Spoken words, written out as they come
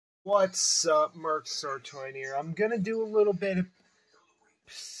What's up, Merc Sartoin here? I'm gonna do a little bit of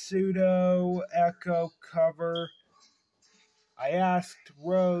pseudo echo cover. I asked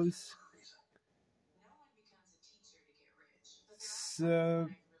Rose, so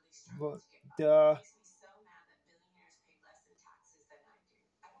duh.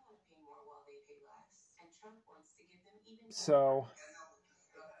 So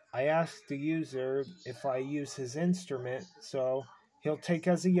I asked the user if I use his instrument, so he'll take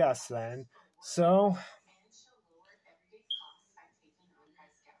as a yes then. So,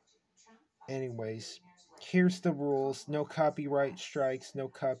 anyways, here's the rules. No copyright strikes, no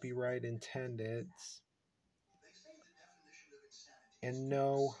copyright intended, and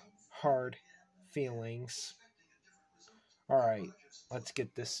no hard feelings. Alright, let's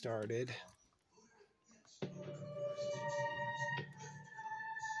get this started.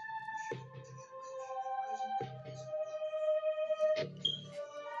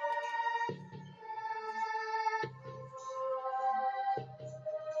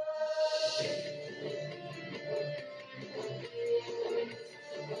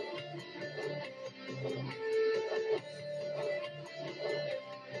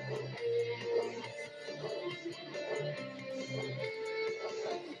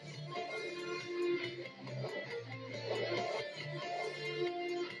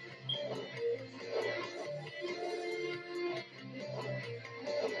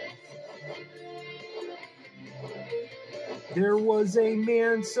 There was a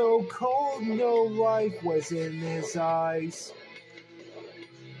man so cold, no life was in his eyes.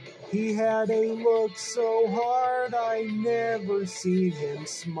 He had a look so hard, I never seen him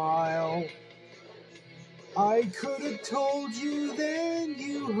smile. I could have told you then,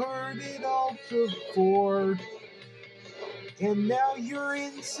 you heard it all before. And now you're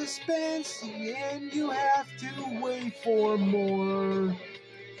in suspense, and you have to wait for more.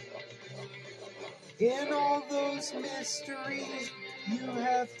 In all those mysteries you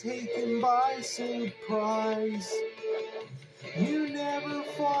have taken by surprise. You never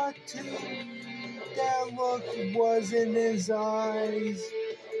thought to, that look was in his eyes.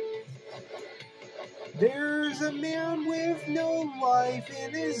 There's a man with no life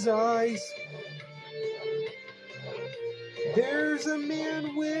in his eyes. There's a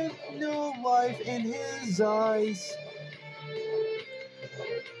man with no life in his eyes.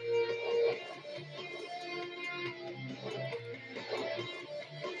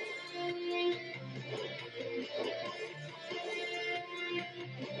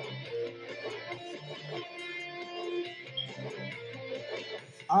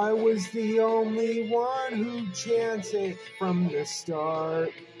 I was the only one who chanced it from the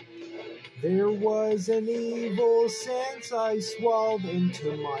start. There was an evil sense I swallowed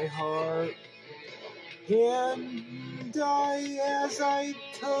into my heart. And as I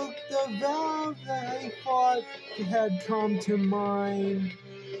took the vow that I thought had come to mind,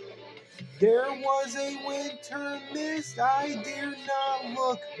 there was a winter mist, I dare not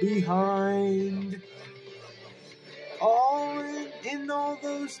look behind. In all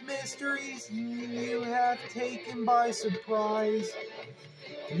those mysteries you have taken by surprise.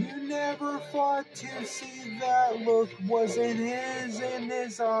 You never thought to see that look was in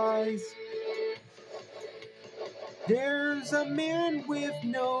his eyes. There's a man with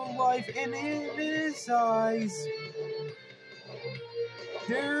no life in his eyes.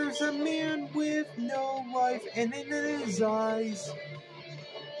 There's a man with no life in his eyes.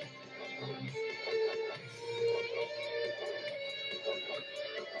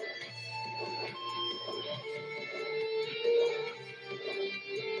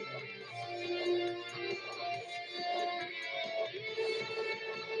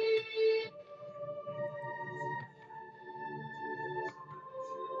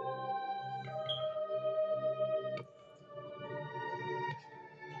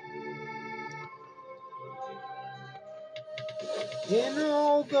 In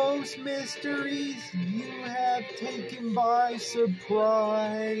all those mysteries you have taken by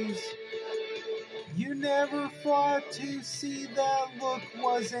surprise. You never thought to see that look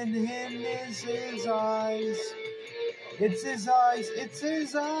was in his eyes. It's his eyes, it's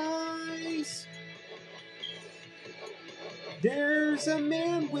his eyes. There's a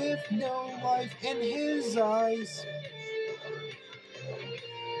man with no life in his eyes.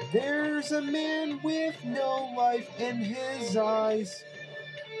 There's a man with no life in his eyes.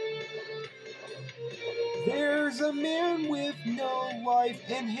 There's a man with no life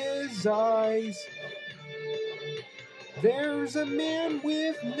in his eyes. There's a man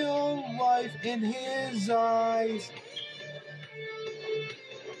with no life in his eyes.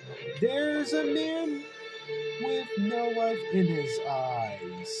 There's a man with no life in his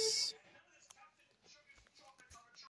eyes.